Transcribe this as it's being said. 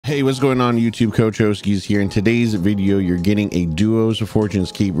Hey, what's going on YouTube? COACHHOSKEES here. In today's video, you're getting a duos of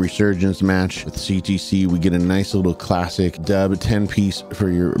Fortune's Keep resurgence match with CTC. We get a nice little classic dub 10-piece for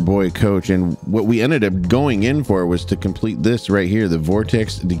your boy Coach. And what we ended up going in for was to complete this right here, the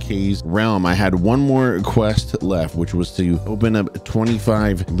Vortex Decay'S realm. I had one more quest left, which was to open up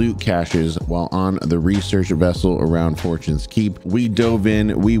 25 loot caches while on the research vessel around Fortune's Keep. We dove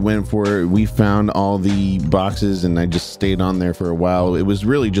in, we went for it, we found all the boxes, and I just stayed on there for a while. It was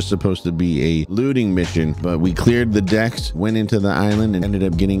really just supposed to be a looting mission, but we cleared the decks, went into the island, and ended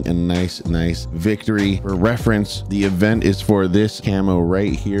up getting a nice victory. For reference, the event is for this camo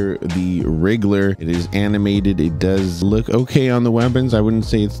right here, the Wriggler. It is animated. It does look okay on the weapons. I wouldn't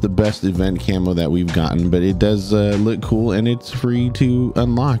say it's the best event camo that we've gotten, but it does look cool, and it's free to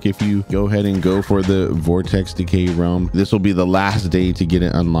unlock if you go ahead and go for the Vortex Decay realm. This will be the last day to get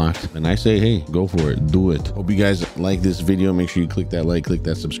it unlocked, and I say, hey, go for it, do it. Hope you guys like this video. Make sure you click that like, click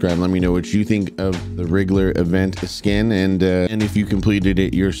that subscribe. Let me know what you think of the Wriggler event skin, and if you completed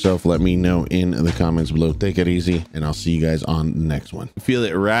it yourself, let me know in the comments below. Take it easy, and I'll see you guys on the next one. Feel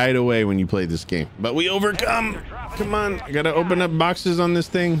it right away when you play this game, but we overcome. Come on, I gotta open up boxes on this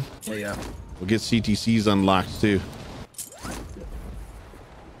thing. Oh, yeah, we'll get CTCs unlocked too.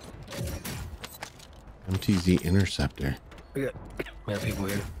 MTZ interceptor. we got people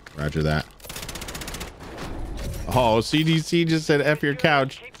here. Roger that. Oh, CDC just said F your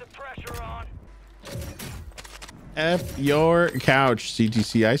couch. F your couch,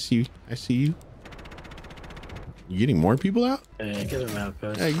 CTC. I see you. You getting more people out? Hey, get him out,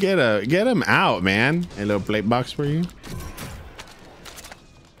 guys. Hey, get him out, man. A little plate box for you.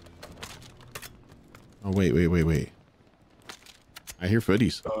 Oh, wait. I hear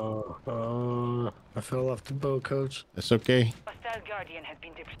footies. I fell off the boat, Coach. That's okay.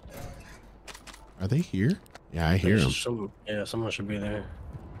 Are they here? Yeah, I hear them. Someone should be there.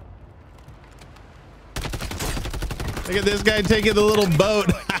 Look at this guy taking the little boat.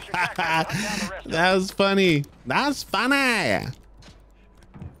 That was funny. That's funny.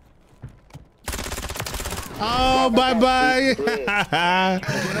 Oh, bye-bye.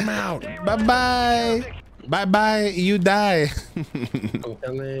 Get him out. Bye-bye. Bye-bye. You die.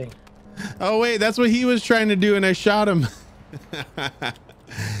 Oh, wait. That's what he was trying to do, and I shot him.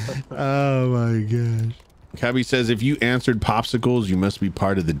 Oh, my gosh. Cubby says, if you answered popsicles, you must be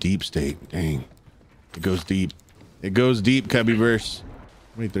part of the deep state. Dang. It goes deep. It goes deep, Cubbyverse.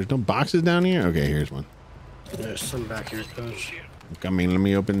 Wait, there's no boxes down here? Okay, here's one. There's some back here, Coach. I mean, let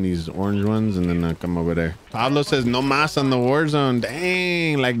me open these orange ones and then I'll come over there. Pablo says no mas on the war zone.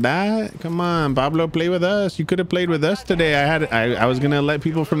 Dang, like that? Come on, Pablo, play with us. You could have played with us today. I was gonna let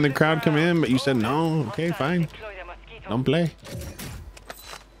people from the crowd come in, but you said no. Okay, fine. Don't play.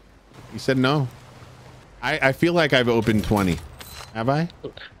 You said no. I feel like I've opened 20. Have I?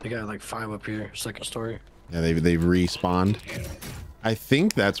 They got like 5 up here, second story. Yeah, they've respawned. I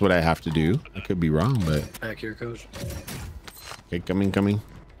think that's what I have to do. I could be wrong, but back here, Coach. Okay, coming.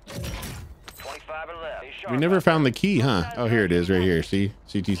 We never found the key, huh? Oh, here it is, right here. See,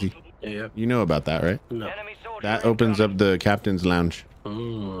 CTC. Yeah. You know about that, right? No. That opens up the captain's lounge.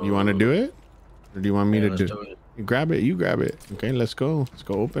 You want to do it, or do you want me to do it? You grab it. You grab it. Okay, let's go. Let's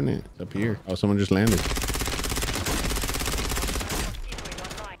go open it. It's up here. Oh, someone just landed.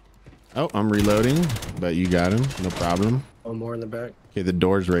 Oh, I'm reloading, but you got him. No problem. One more in the back. Okay, the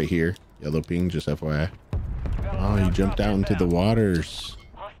door's right here. Yellow ping, just FYI. Oh, you jumped out into the waters.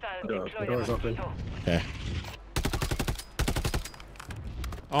 The door's open. Okay.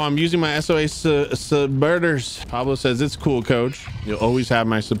 Oh, I'm using my SOA subverters. Pablo says, it's cool, Coach. You'll always have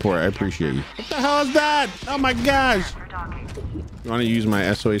my support. I appreciate you. What the hell is that? Oh my gosh. You want to use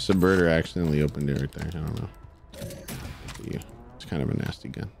my SOA subverter? I accidentally opened it right there. I don't know. Yeah, it's kind of a nasty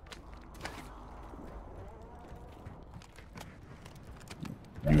gun.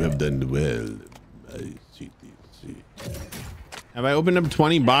 You have done well. Have I opened up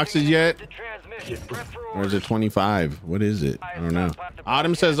 20 boxes yet? Or is it 25? What is it? I don't know.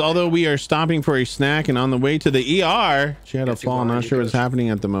 Autumn says, although we are stopping for a snack and on the way to the ER, she had a fall. Not sure what's happening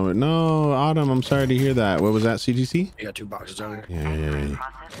at the moment. No, Autumn, I'm sorry to hear that. What was that, CTC? You got 2 boxes down here. Yeah.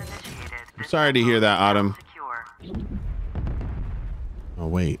 I'm sorry to hear that, Autumn. Oh,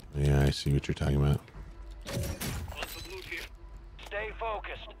 wait. Yeah, I see what you're talking about.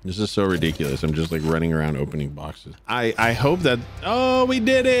 This is so ridiculous. I'm just like running around opening boxes. I hope that, oh, we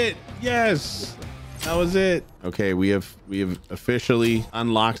did it. Yes, that was it. Okay, we have officially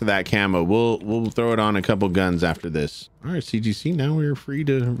unlocked that camo. We'll throw it on a couple guns after this. All right, CGC, now we're free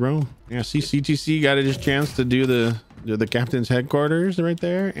to roam. Yeah, see, CTC got a chance to do the captain's headquarters right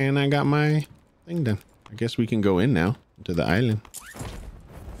there, and I got my thing done. I guess we can go in now to the island.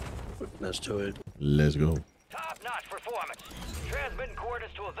 Let's do it. Let's go. Top-notch performance. Transmitting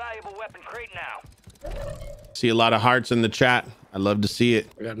coordinates to a valuable weapon crate now. See a lot of hearts in the chat. I love to see it.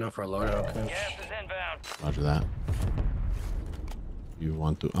 We got enough for a loadout, coach. Gas is inbound. Roger that. You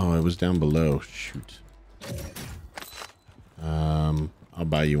want to? Oh, it was down below. Shoot. I'll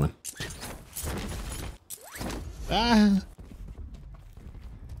buy you one. Ah.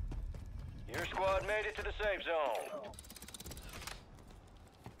 Your squad made it to the safe zone.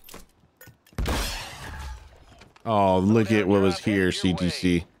 Oh, look at what was here,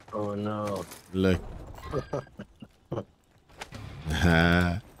 CTC. Oh no. Look.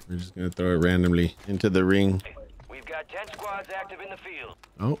 We're just gonna throw it randomly into the ring. We've got 10 squads active in the field.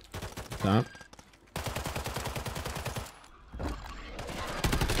 Oh, stop.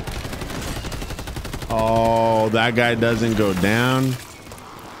 Oh, that guy doesn't go down.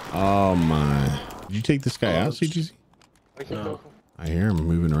 Oh my. Did you take this guy out, CGC? No. I hear him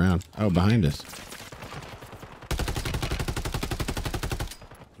moving around. Oh, behind us.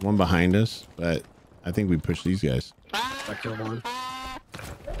 One behind us, but I think we pushed these guys. I killed one.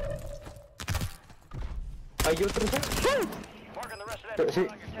 Marking the rest of that squad on your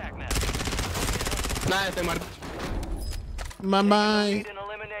attack map. Bye-bye. Lead an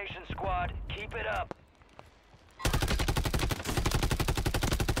elimination squad. Keep it up.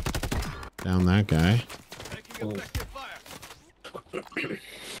 Down that guy. Oh.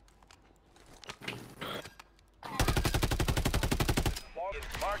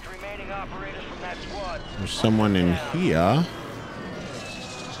 Marked remaining operators from that squad. There's someone in here.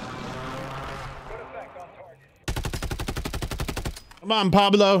 Come on,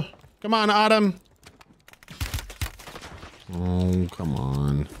 Pablo. Come on, Autumn. Oh, come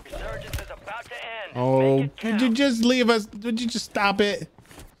on. Resurgence is about to end. Oh, Make it could count. you just leave us? Would you just stop it?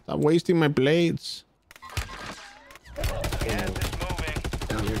 Stop wasting my blades. Gas is moving.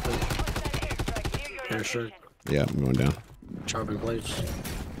 Down here, coach. Here, sure. Yeah, I'm going down. Chopping plates.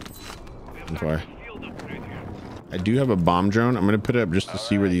 I'm far. I do have a bomb drone. I'm gonna put it up just to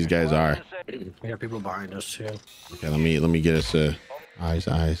see where these guys are. We got people behind us too. Okay, let me get us eyes.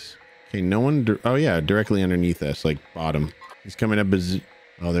 Okay, no one. Oh yeah, directly underneath us, like bottom. He's coming up as.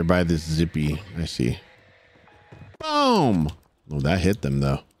 Oh, they're by this zippy. I see. Boom. Oh, that hit them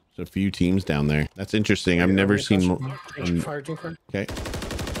though. There's a few teams down there. That's interesting. I've never seen. Fire, fire. Okay.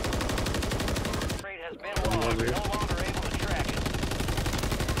 Trade has been lost. No longer able to track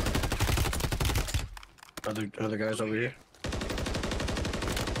it. Other guys over here.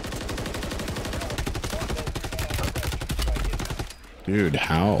 Dude,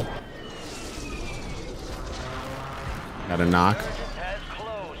 how? Got a knock. Has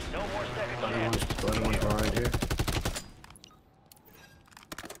closed. No more second Other one's behind here.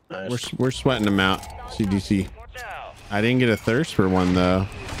 Nice. We're sweating them out. CDC. now. I didn't get a thirst for one though.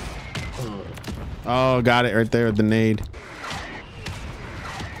 Oh, got it right there with the nade.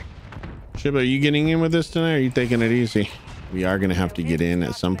 Shiba, are you getting in with this tonight? Or are you taking it easy? We are gonna have to get in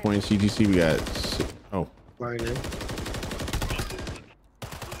at some point. CDC, we got. Oh, Right in.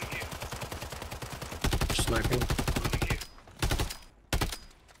 Sniping.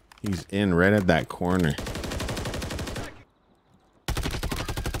 he's in right at that corner.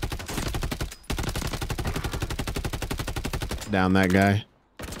 Down that guy.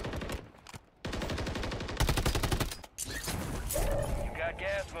 You got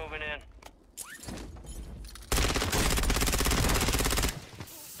gas moving in.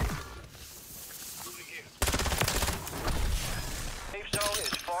 Safe zone is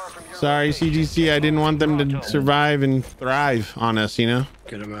far from your Sorry, location. CGC. I didn't want them to survive and thrive on us, you know?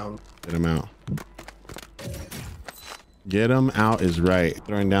 Get him out. Get him out. Get him out is right.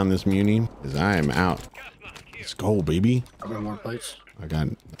 Throwing down this muni because I am out. Let's go, baby. I've got more plates. I got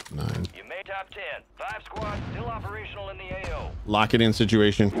 9. You made top 10. 5 squads still operational in the AO. Lock it in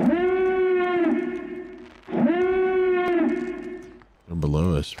situation. They're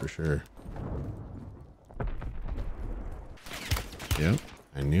below us for sure. Yep,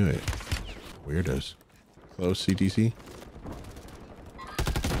 I knew it. Weirdos. Close, CTC.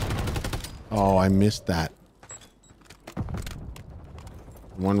 Oh, I missed that.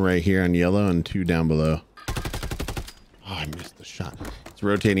 One right here on yellow and 2 down below. Oh, I missed the shot. It's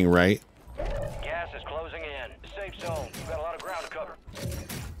rotating right. Gas is closing in. Safe zone. You've got a lot of ground to cover.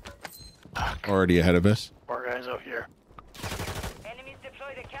 Already ahead of us. More guys out here. Enemies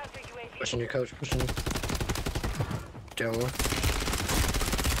deployed a counter UAV. Pushing you, coach. Pushing you. Down one.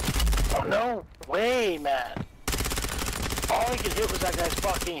 Oh, no way, man. All he could hit was that guy's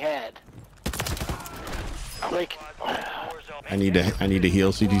fucking head. Like, I need to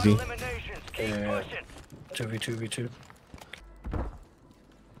heal, CTC. Eliminations. Keep Yeah. pushing. 2v2v2.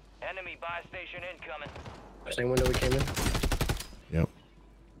 Enemy buy station incoming. Same window we came in. Yep.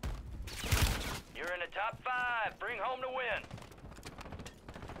 You're in the top 5. Bring home the win.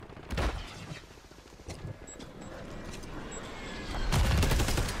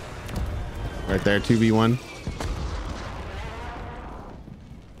 Right there, 2v1.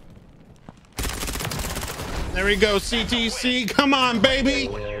 There we go, CTC. Come on, baby.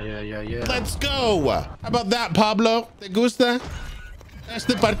 Yeah. Let's go. How about that, Pablo? ¿Te gusta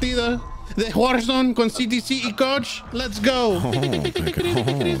este partido de Warzone con CTC y Coach? Let's go.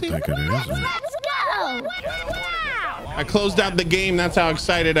 I closed out the game. That's how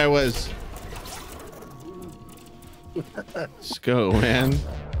excited I was. Let's go, man.